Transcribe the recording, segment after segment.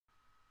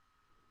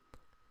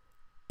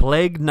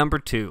Plague number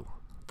 2,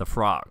 the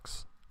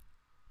frogs.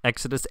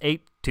 Exodus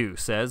 8:2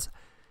 says,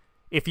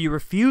 "If you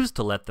refuse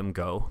to let them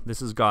go,"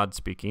 this is God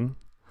speaking,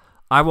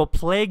 "I will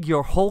plague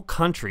your whole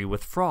country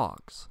with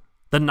frogs.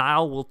 The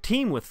Nile will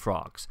teem with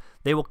frogs.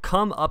 They will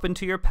come up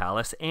into your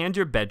palace and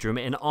your bedroom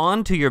and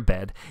onto your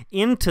bed,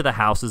 into the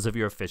houses of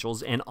your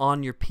officials and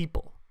on your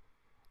people,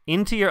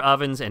 into your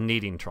ovens and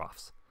kneading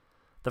troughs.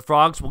 The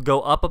frogs will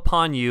go up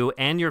upon you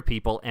and your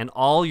people and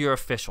all your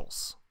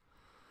officials."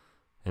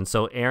 And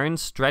so Aaron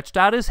stretched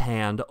out his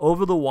hand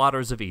over the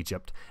waters of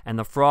Egypt, and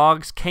the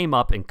frogs came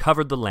up and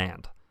covered the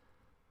land.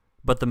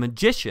 But the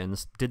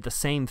magicians did the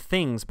same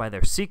things by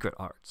their secret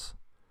arts.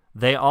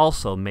 They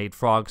also made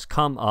frogs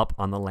come up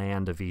on the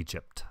land of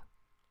Egypt.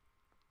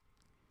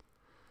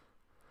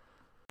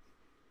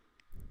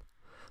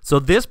 So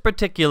this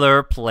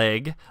particular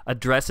plague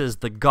addresses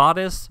the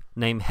goddess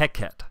named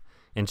Heket,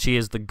 and she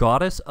is the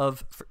goddess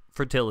of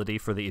fertility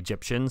for the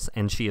Egyptians,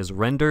 and she is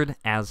rendered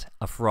as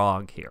a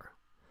frog here.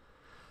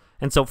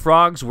 And so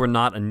frogs were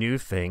not a new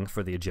thing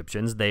for the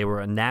Egyptians. They were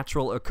a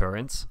natural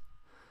occurrence.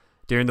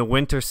 During the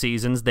winter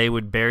seasons, they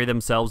would bury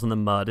themselves in the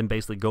mud and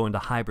basically go into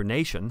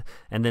hibernation.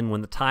 And then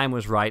when the time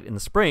was right in the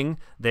spring,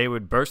 they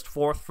would burst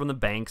forth from the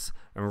banks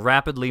and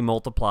rapidly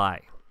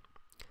multiply.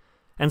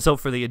 And so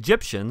for the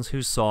Egyptians,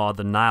 who saw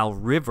the Nile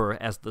River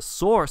as the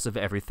source of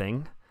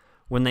everything,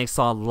 when they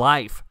saw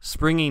life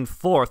springing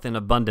forth in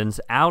abundance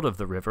out of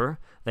the river,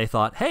 they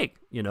thought, hey,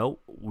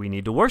 we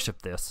need to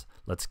worship this.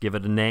 Let's give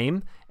it a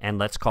name, and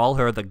let's call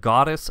her the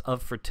goddess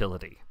of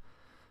fertility.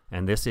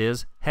 And this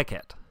is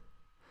Heket.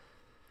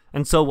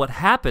 And so what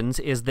happens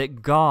is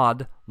that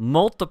God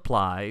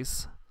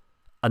multiplies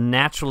a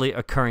naturally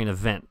occurring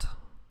event,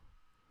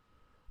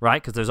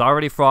 right? Because there's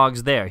already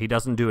frogs there. He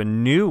doesn't do a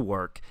new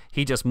work.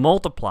 He just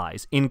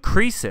multiplies,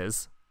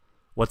 increases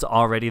what's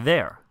already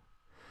there.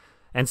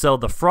 And so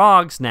the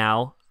frogs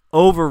now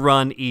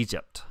overrun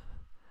Egypt.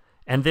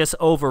 And this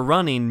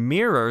overrunning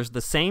mirrors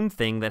the same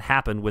thing that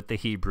happened with the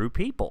Hebrew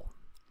people.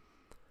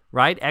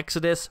 Right?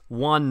 Exodus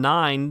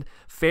 1:9,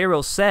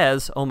 Pharaoh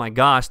says, oh my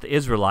gosh, the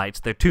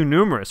Israelites, they're too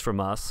numerous from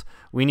us.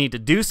 We need to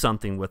do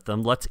something with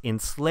them. Let's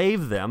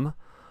enslave them.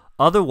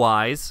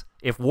 Otherwise,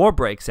 if war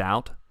breaks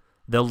out,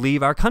 they'll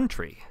leave our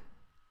country.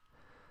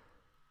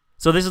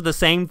 So this is the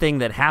same thing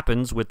that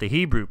happens with the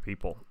Hebrew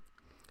people,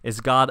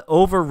 is God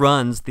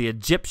overruns the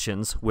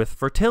Egyptians with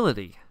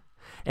fertility.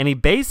 And he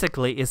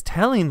basically is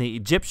telling the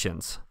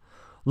Egyptians,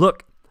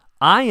 look,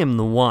 I am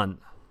the one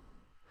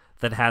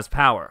that has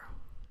power.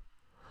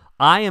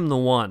 I am the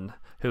one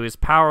who is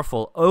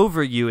powerful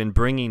over you in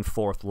bringing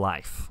forth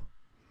life.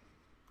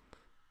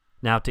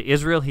 Now to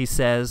Israel he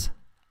says,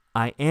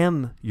 I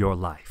am your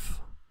life.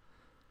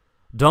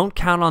 Don't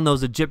count on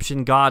those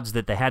Egyptian gods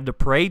that they had to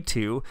pray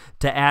to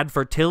add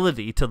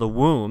fertility to the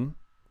womb.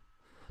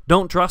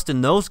 Don't trust in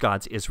those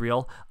gods,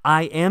 Israel.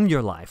 I am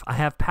your life. I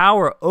have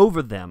power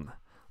over them.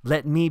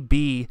 Let me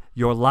be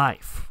your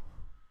life.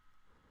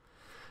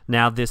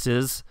 Now this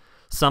is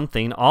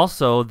something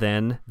also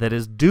then that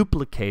is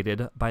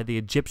duplicated by the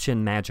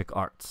Egyptian magic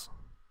arts.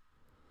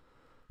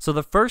 So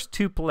the first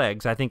two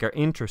plagues I think are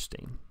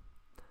interesting.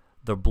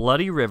 The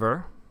bloody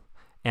river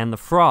and the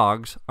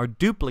frogs are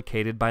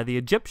duplicated by the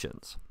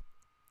Egyptians.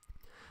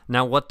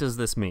 Now what does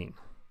this mean?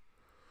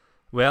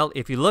 Well,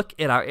 if you look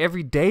at our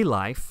everyday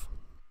life,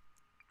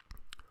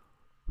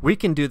 we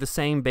can do the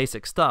same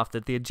basic stuff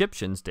that the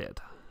Egyptians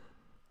did.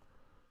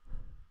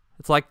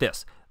 It's like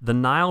this. The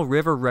Nile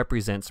River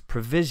represents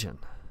provision.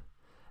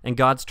 And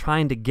God's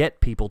trying to get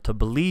people to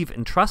believe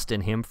and trust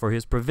in him for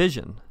his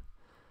provision.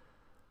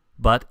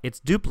 But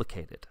it's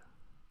duplicated.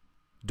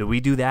 Do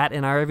we do that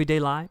in our everyday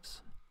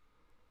lives?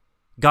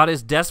 God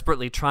is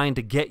desperately trying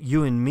to get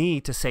you and me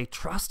to say,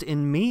 trust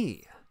in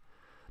me.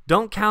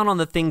 Don't count on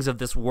the things of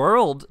this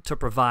world to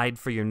provide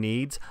for your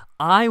needs.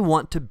 I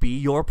want to be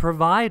your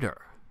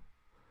provider.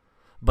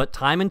 But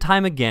time and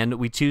time again,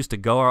 we choose to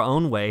go our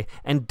own way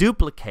and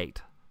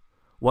duplicate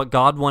what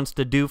God wants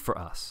to do for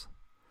us.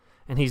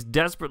 And he's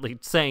desperately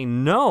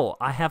saying, no,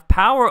 I have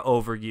power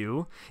over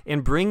you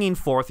in bringing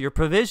forth your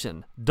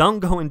provision.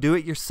 Don't go and do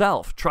it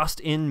yourself. Trust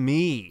in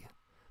me.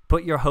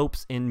 Put your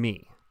hopes in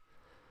me.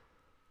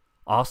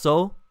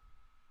 Also,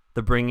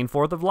 the bringing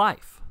forth of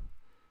life.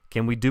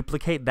 Can we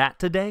duplicate that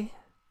today?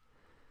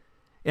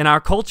 In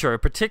our culture,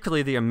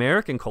 particularly the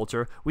American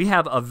culture, we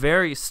have a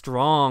very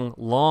strong,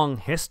 long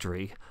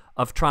history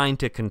of trying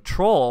to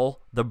control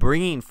the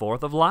bringing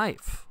forth of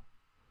life.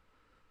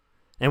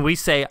 And we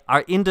say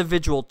our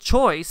individual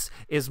choice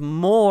is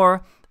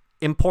more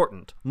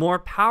important, more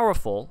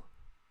powerful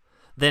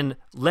than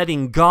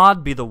letting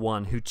God be the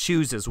one who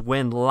chooses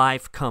when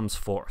life comes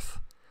forth.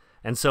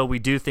 And so we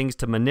do things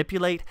to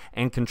manipulate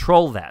and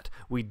control that.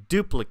 We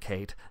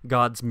duplicate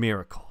God's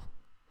miracle.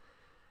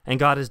 And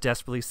God is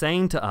desperately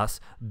saying to us,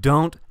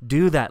 don't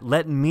do that.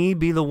 Let me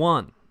be the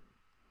one.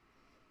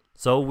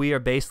 So we are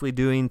basically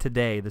doing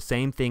today the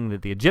same thing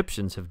that the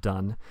Egyptians have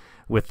done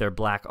with their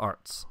black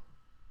arts.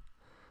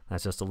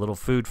 That's just a little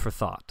food for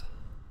thought.